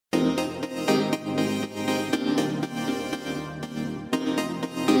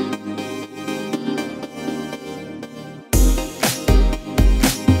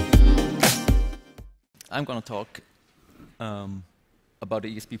I'm going to talk about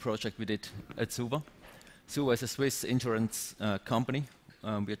the ESB project we did at Suva. Suva is a Swiss insurance company.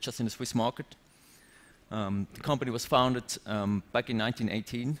 We are just in the Swiss market. The company was founded back in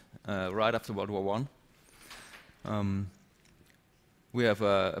 1918, right after World War I. We have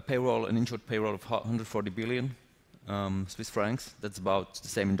a payroll, an insured payroll of 140 billion Swiss francs. That's about the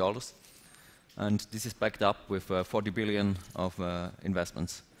same in dollars. And this is backed up with 40 billion of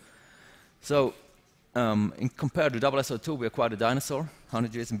investments. So, compared to WSO2, we are quite a dinosaur,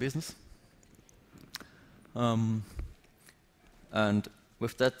 100 years in business. And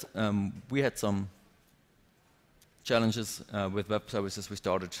with that, we had some challenges with web services we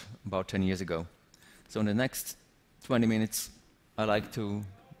started about 10 years ago. So in the next 20 minutes, I'd like to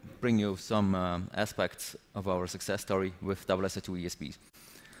bring you some aspects of our success story with WSO2 ESBs.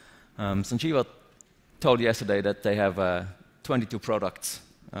 Sanjeeva told yesterday that they have 22 products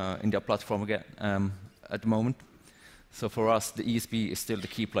in their platform again, at the moment. So for us, the ESB is still the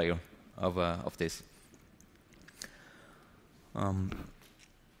key player of this.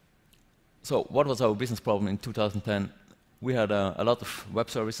 So what was our business problem in 2010? We had a lot of web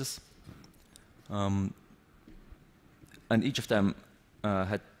services, and each of them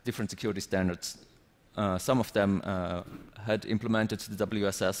had different security standards. Some of them had implemented the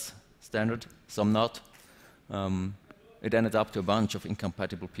WSS standard, some not. It ended up to a bunch of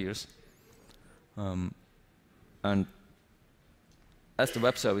incompatible peers. And as the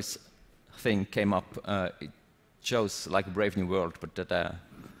web service thing came up, it shows like a brave new world, but that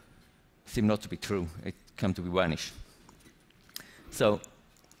seemed not to be true. It came to be vanish. So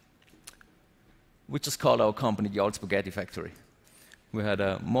we just called our company the Old Spaghetti Factory. We had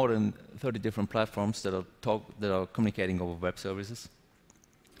more than 30 different platforms that are communicating over web services,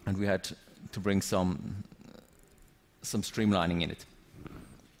 and we had to bring some streamlining in it.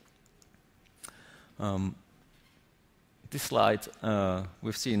 This slide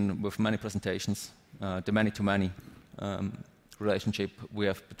we've seen with many presentations, the many-to-many relationship we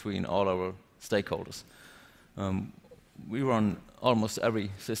have between all our stakeholders. We run almost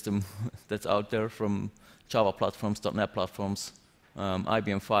every system that's out there, from Java platforms, .NET platforms,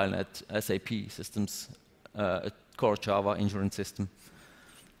 IBM FileNet, SAP systems, a core Java insurance system.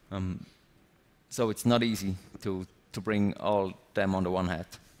 So it's not easy to bring all them under one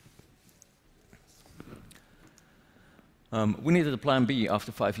hat. We needed a plan B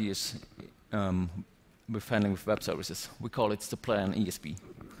after 5 years with handling with web services. We call it the plan ESB.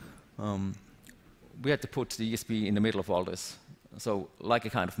 We had to put the ESB in the middle of all this. So like a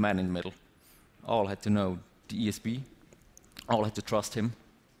kind of man in the middle. All had to know the ESB, all had to trust him,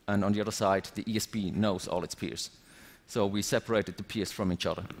 and on the other side, the ESB knows all its peers. So we separated the peers from each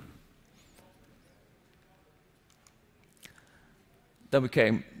other. Then we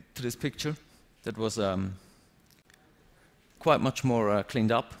came to this picture that was quite much more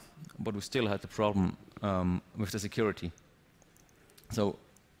cleaned up, but we still had the problem with the security. So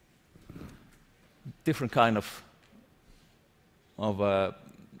different kind of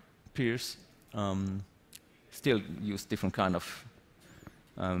peers still use different kind of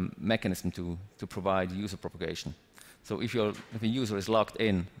mechanism to provide user propagation. So if a user is logged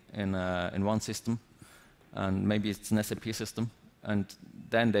in one system, and maybe it's an SAP system, and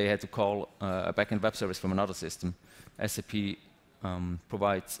then they had to call a backend web service from another system, SAP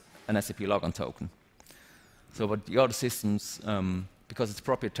provides an SAP logon token. So but the other systems, because it's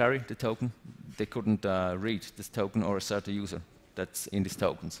proprietary, the token, they couldn't read this token or assert the user that's in these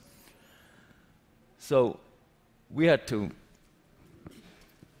tokens. So we had to,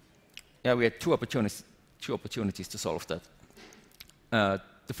 we had two opportunities to solve that.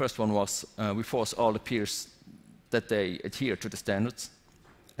 The first one was we force all the peers that they adhere to the standards,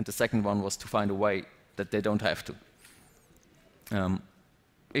 and the second one was to find a way that they don't have to.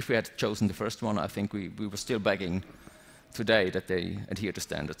 If we had chosen the first one, I think we were still begging today that they adhere to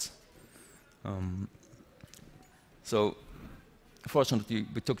standards. So fortunately,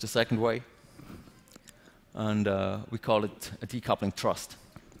 we took the second way, and we call it a decoupling trust.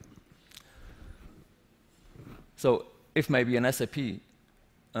 So if maybe an SAP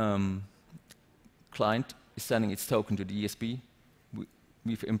client is sending its token to the ESB,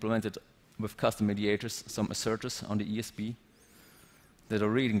 we've implemented with custom mediators some asserters on the ESB that are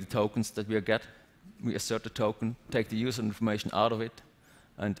reading the tokens that we get. We assert the token, take the user information out of it,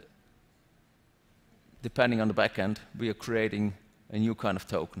 and depending on the backend, we are creating a new kind of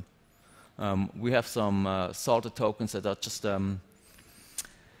token. We have some salted tokens that are just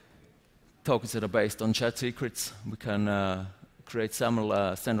tokens that are based on shared secrets. We can create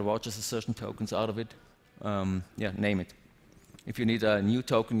several Standard Rogers assertion tokens out of it. Name it. If you need a new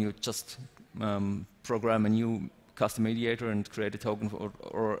token, you just program a new custom mediator and create a token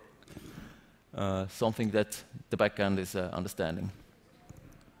or something that the backend is understanding.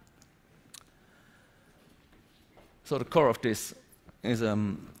 So the core of this is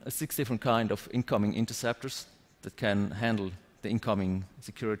 6 different kind of incoming interceptors that can handle the incoming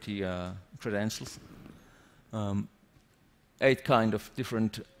security credentials. 8 kind of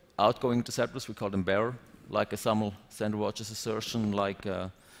different outgoing interceptors, we call them bearer, like a SAML sender watches assertion, like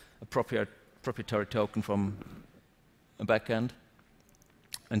a proprietary token from a backend.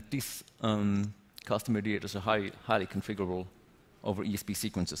 And these custom mediators are highly configurable over ESB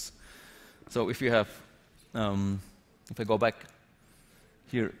sequences. So if you have, if I go back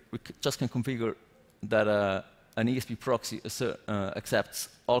here, we just can configure that an ESB proxy accepts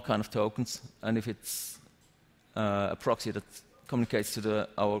all kind of tokens, and if it's a proxy that communicates to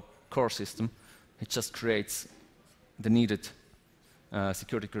our core system, it just creates the needed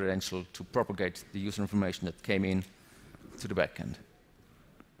security credential to propagate the user information that came in to the backend.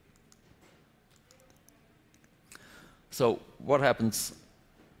 So what happens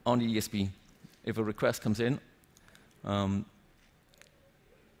on the ESB if a request comes in? The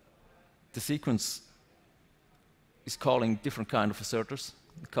sequence is calling different kind of asserters,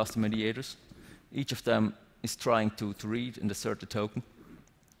 custom mediators. Each of them is trying to read and assert the token.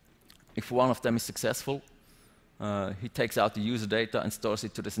 If one of them is successful, he takes out the user data and stores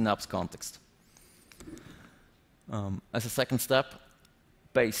it to the synapse context. As a second step,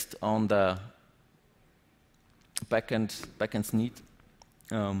 based on the backend's need,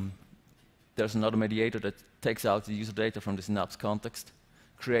 there's another mediator that takes out the user data from the synapse context,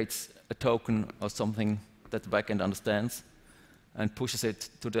 creates a token or something that the backend understands, and pushes it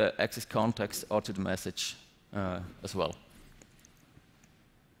to the access context or to the message as well.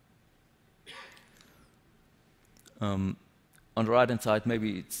 On the right-hand side,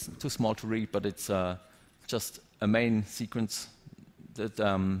 maybe it's too small to read, but it's just a main sequence that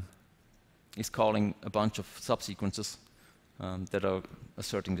is calling a bunch of subsequences that are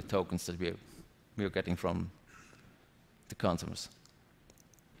asserting the tokens that we are getting from the consumers.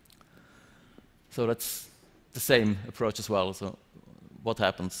 So that's the same approach as well. So what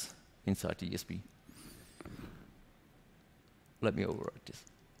happens inside the ESB? Let me overwrite this.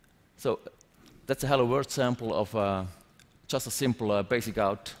 So that's a Hello World sample of just a simple basic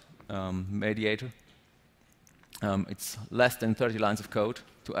out mediator. It's less than 30 lines of code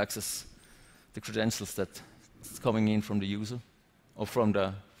to access the credentials that's coming in from the user or from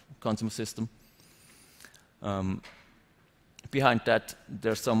the consumer system. Behind that,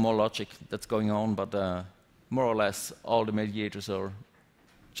 there's some more logic that's going on, but more or less all the mediators are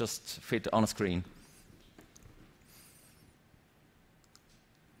just fit on a screen.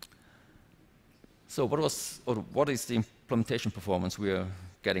 So what is the implementation performance we are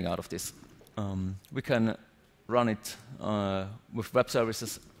getting out of this? We can run it with web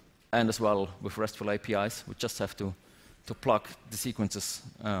services and as well with RESTful APIs. We just have to plug the sequences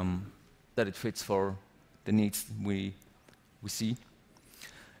that it fits for the needs we see.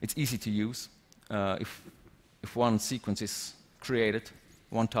 It's easy to use. If one sequence is created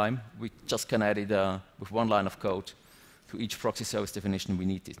one time, we just can add it with one line of code to each proxy service definition we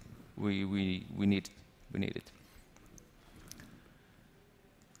need it. We need it.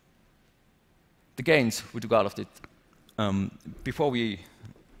 The gains we took out of it, before we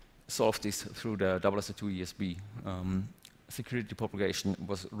solved this through the WSO2 ESB, security propagation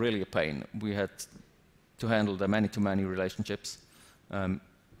was really a pain. We had to handle the many-to-many relationships.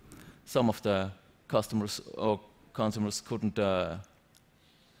 Some of the customers or consumers couldn't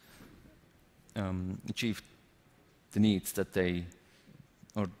achieve the needs that they,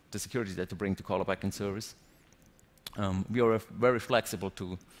 or the security that they bring to call a backend service. We are very flexible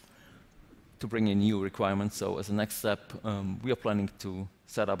to bring in new requirements. So as a next step, we are planning to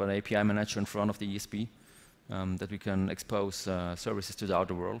set up an API manager in front of the ESB that we can expose services to the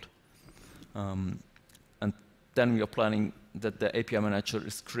outer world. And then we are planning that the API manager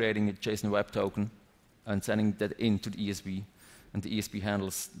is creating a JSON web token and sending that into the ESB. And the ESB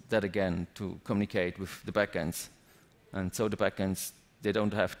handles that again to communicate with the backends. And so the backends, they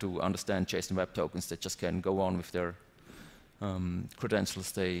don't have to understand JSON web tokens. They just can go on with their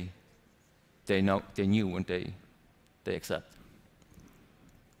credentials they knew and they accept.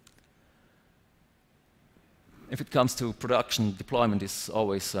 If it comes to production, deployment is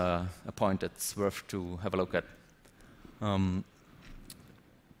always a point that's worth to have a look at.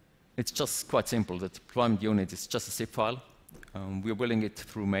 It's just quite simple. The deployment unit is just a zip file. We are building it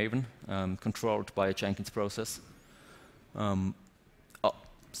through Maven, controlled by a Jenkins process. All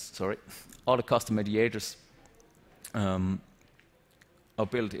the custom mediators are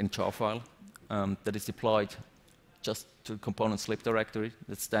built in jar file. that is deployed just to the component slip directory,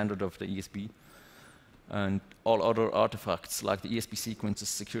 that's standard of the ESB. And all other artifacts, like the ESB sequences,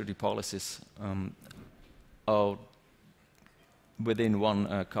 security policies, are within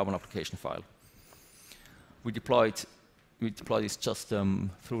one Carbon application file. We deploy this just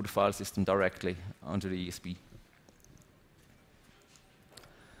through the file system directly onto the ESB.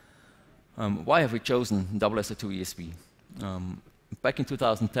 Why have we chosen WSO2 ESB? Back in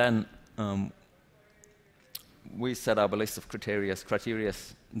 2010, we set up a list of criteria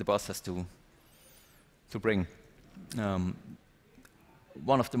the bus has to bring.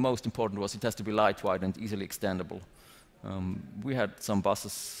 One of the most important was it has to be lightweight and easily extendable. We had some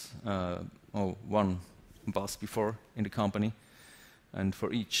buses, or one bus before in the company, and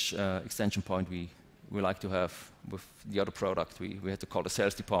for each extension point we like to have with the other product, we had to call the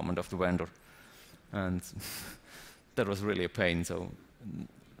sales department of the vendor, and that was really a pain. So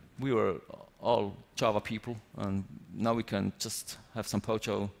we were all Java people, and now we can just have some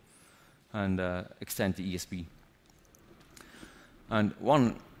Pocho and extend the ESB. And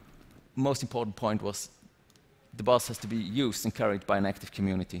one most important point was the bus has to be used and carried by an active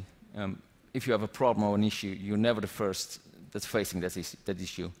community. If you have a problem or an issue, you're never the first that's facing that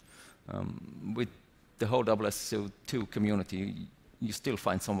issue. With the whole WSO2 community, you still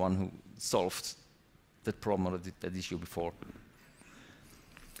find someone who solved that problem or that issue before.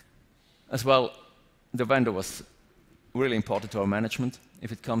 As well, the vendor was really important to our management.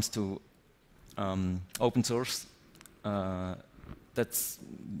 If it comes to open source,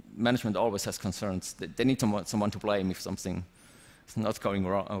 management always has concerns. They need someone to blame if something is not going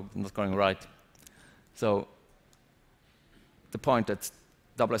right. So the point that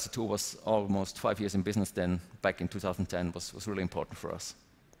WSO2 was almost 5 years in business then, back in 2010, was really important for us.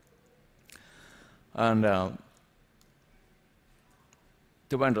 And the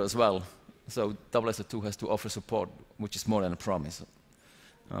vendor as well. So WSO2 has to offer support, which is more than a promise.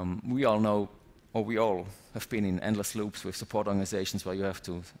 We all know, or we all have been in endless loops with support organizations where you have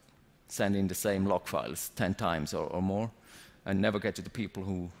to send in the same log files 10 times or more, and never get to the people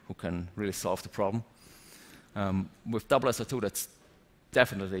who can really solve the problem. With WSO2, that's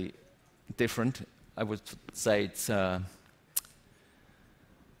definitely different. I would say it's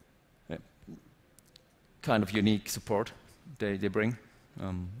kind of unique support they bring.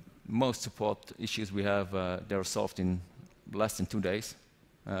 Most support issues we have, they're solved in less than 2 days.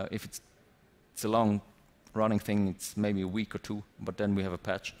 If it's a long-running thing, it's maybe a week or two, but then we have a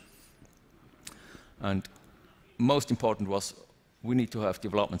patch. And most important was we need to have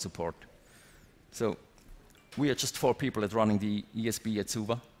development support. So we are just 4 people at running the ESB at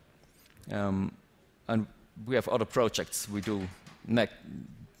Suva. And we have other projects we do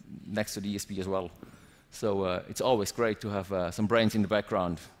next to the ESB as well. So it's always great to have some brains in the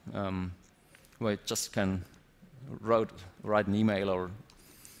background where you just can write an email or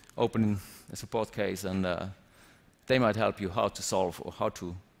open a support case, and they might help you how to solve or how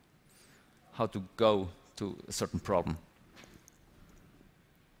to go to a certain problem.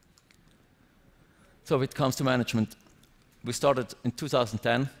 So if it comes to management, we started in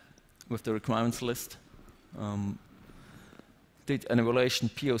 2010 with the requirements list. Did an evaluation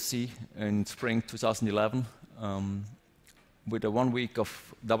POC in spring 2011 with a 1 week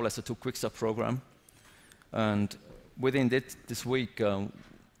of WSO2 Quick Start program. And within this week,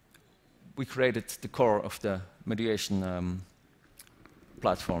 we created the core of the mediation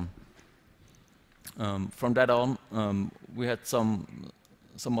platform. From that on, we had some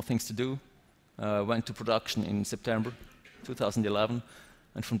more things to do. Went to production in September 2011,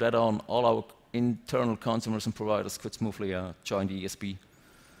 and from that on, all our internal consumers and providers could smoothly join the ESB.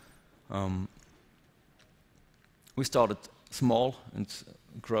 We started small and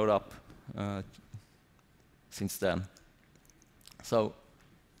grown up since then. So,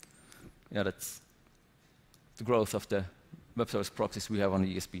 yeah, that's the growth of the web service proxies we have on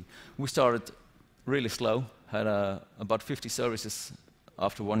the ESB. We started really slow, had about 50 services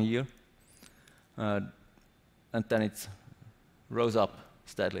after 1 year, and then it rose up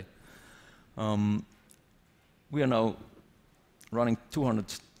steadily. We are now running 200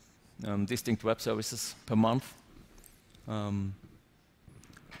 distinct web services per month,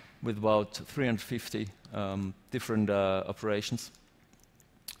 with about 350 different operations.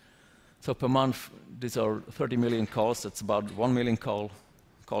 So per month, these are 30 million calls. That's about 1 million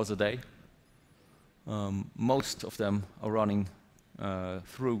calls a day. Most of them are running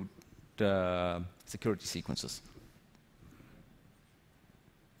through the security sequences.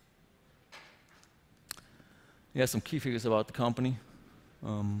 Yeah, some key figures about the company.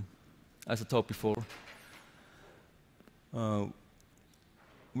 As I talked before,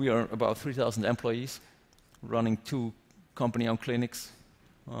 we are about 3,000 employees, running 2 company-owned clinics.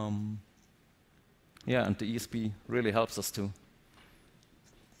 Yeah, and the ESB really helps us to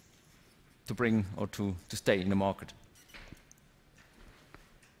bring or to stay in the market.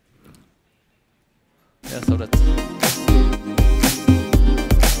 Yeah, so that's